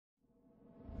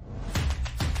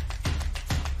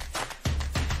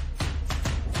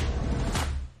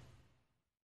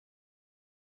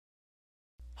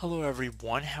Hello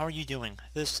everyone, how are you doing?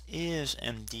 This is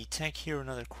MD Tech here,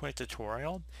 another quick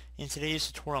tutorial. In today's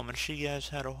tutorial, I'm going to show you guys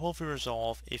how to hopefully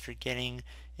resolve if you're getting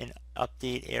an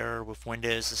update error with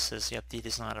Windows that says the update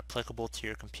is not applicable to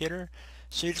your computer.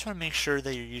 So you just want to make sure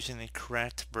that you're using the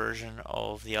correct version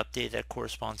of the update that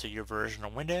corresponds to your version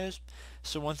of Windows.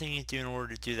 So one thing you do in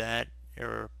order to do that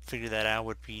or figure that out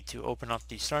would be to open up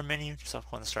the Start menu, just click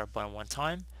on the Start button one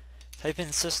time, type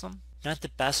in System. Not the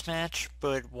best match,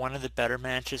 but one of the better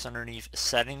matches underneath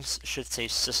Settings should say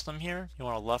System here. You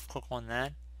want to left click on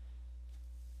that.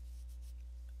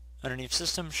 Underneath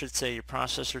System should say your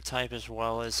processor type as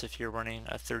well as if you're running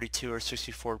a 32 or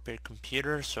 64-bit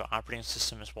computer, so operating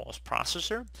system as well as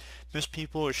processor. Most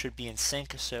people it should be in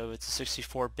sync, so it's a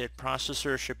 64-bit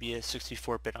processor, it should be a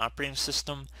 64-bit operating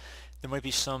system. There might be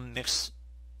some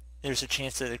there's a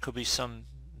chance that there could be some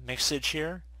mixage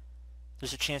here.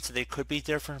 There's a chance that they could be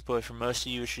different, but for most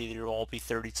of you, it should either all be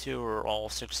 32 or all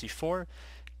 64.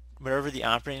 Whatever the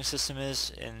operating system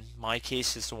is, in my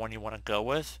case, is the one you want to go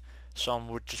with. So I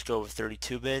would just go with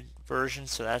 32-bit version.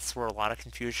 So that's where a lot of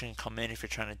confusion can come in if you're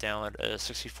trying to download a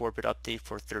 64-bit update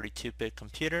for a 32-bit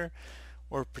computer,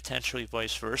 or potentially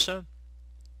vice versa.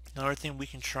 Another thing we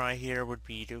can try here would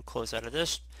be to close out of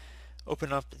this,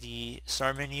 open up the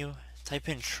Start menu, type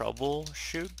in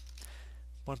Troubleshoot.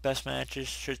 One best matches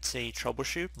should say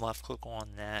Troubleshoot. Left click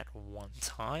on that one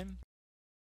time.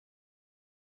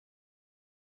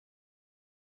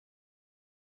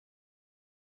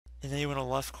 And then you want to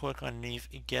left click underneath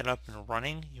Get Up and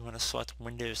Running. You want to select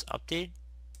Windows Update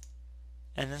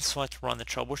and then select Run the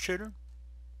Troubleshooter.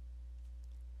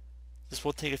 This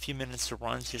will take a few minutes to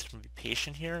run, so just be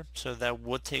patient here. So that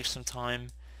would take some time.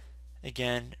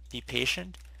 Again, be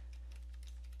patient.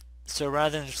 So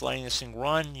rather than just letting this thing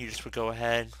run, you just would go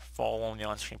ahead, follow along the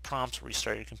on-screen prompts,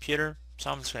 restart your computer. So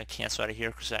I'm just going to cancel out of here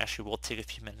because it actually will take a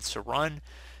few minutes to run.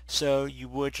 So you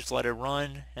would just let it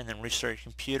run and then restart your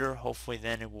computer. Hopefully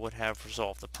then it would have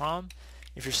resolved the problem.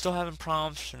 If you're still having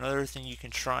problems, another thing you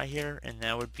can try here, and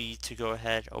that would be to go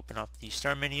ahead, open up the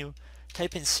Start menu,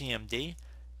 type in CMD.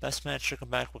 Best match should come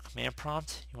back with command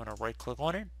prompt. You want to right click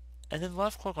on it and then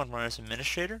left click on Run as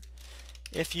Administrator.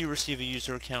 If you receive a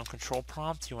user account control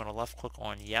prompt, you want to left click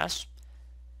on Yes.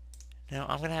 Now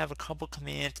I'm going to have a couple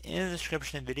commands in the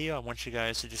description of the video. I want you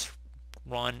guys to just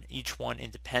run each one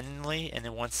independently, and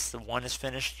then once the one is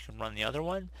finished you can run the other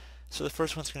one. So the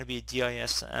first one's going to be a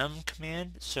DISM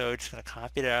command, so I'm just going to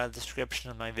copy it out of the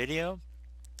description of my video,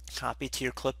 copy it to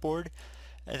your clipboard,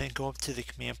 and then go up to the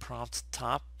command prompt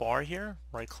top bar here,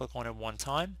 right click on it one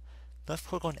time, left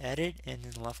click on Edit, and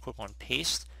then left click on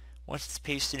Paste. Once it's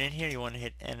pasted in here, you want to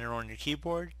hit Enter on your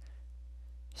keyboard.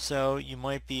 So you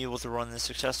might be able to run this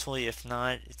successfully. If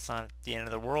not, it's not the end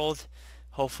of the world.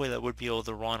 Hopefully that would be able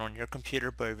to run on your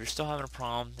computer, but if you're still having a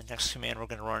problem, the next command we're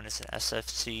going to run is an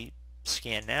SFC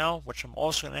scannow, which I'm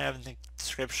also going to have in the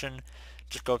description.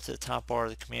 Just go up to the top bar of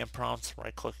the command prompt,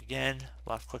 right click again,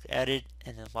 left click Edit,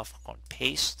 and then left click on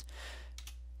Paste.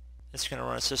 It's going to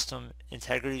run a system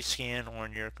integrity scan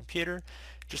on your computer.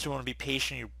 Just want to be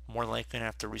patient. You're more likely going to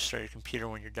have to restart your computer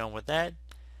when you're done with that.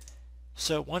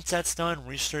 So once that's done,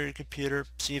 restart your computer,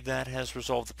 see if that has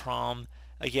resolved the problem.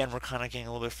 Again, we're kind of getting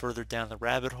a little bit further down the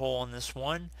rabbit hole on this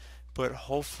one, but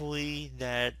hopefully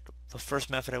that the first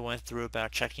method I went through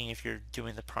about checking if you're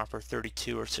doing the proper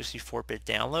 32 or 64-bit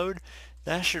download,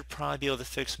 that should probably be able to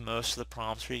fix most of the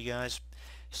problems for you guys.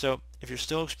 So if you're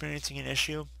still experiencing an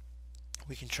issue,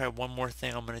 we can try one more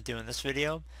thing I'm going to do in this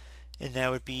video, and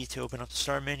that would be to open up the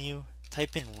Start menu,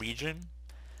 type in region.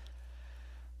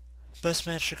 Best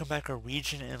match should come back our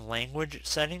region and language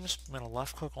settings. I'm going to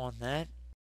left click on that.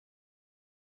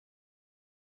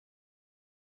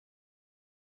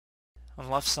 On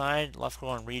the left side, left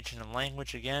click on region and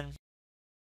language again.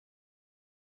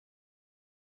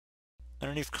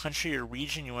 Underneath country or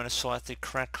region, you want to select the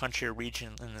correct country or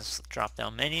region in this drop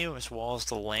down menu, as well as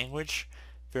the language.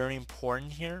 Very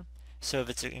important here. So if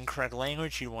it's an incorrect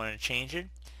language, you want to change it.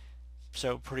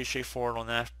 So pretty straightforward on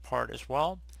that part as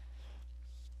well.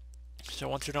 So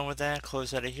once you're done with that,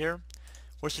 close out of here.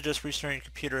 We're just restarting your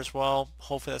computer as well.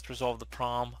 Hopefully that's resolved the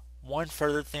problem. One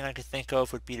further thing I could think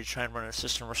of would be to try and run a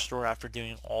system restore after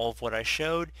doing all of what I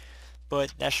showed,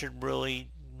 but that should really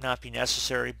not be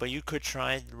necessary, but you could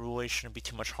try it. There really shouldn't be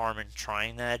too much harm in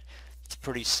trying that. It's a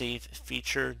pretty safe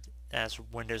feature, as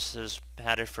Windows has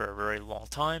had it for a very long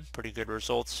time. Pretty good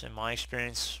results in my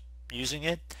experience using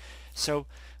it. So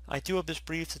I do hope this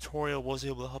brief tutorial was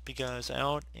able to help you guys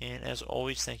out, and as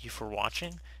always, thank you for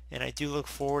watching, and I do look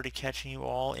forward to catching you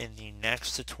all in the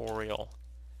next tutorial.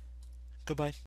 Goodbye.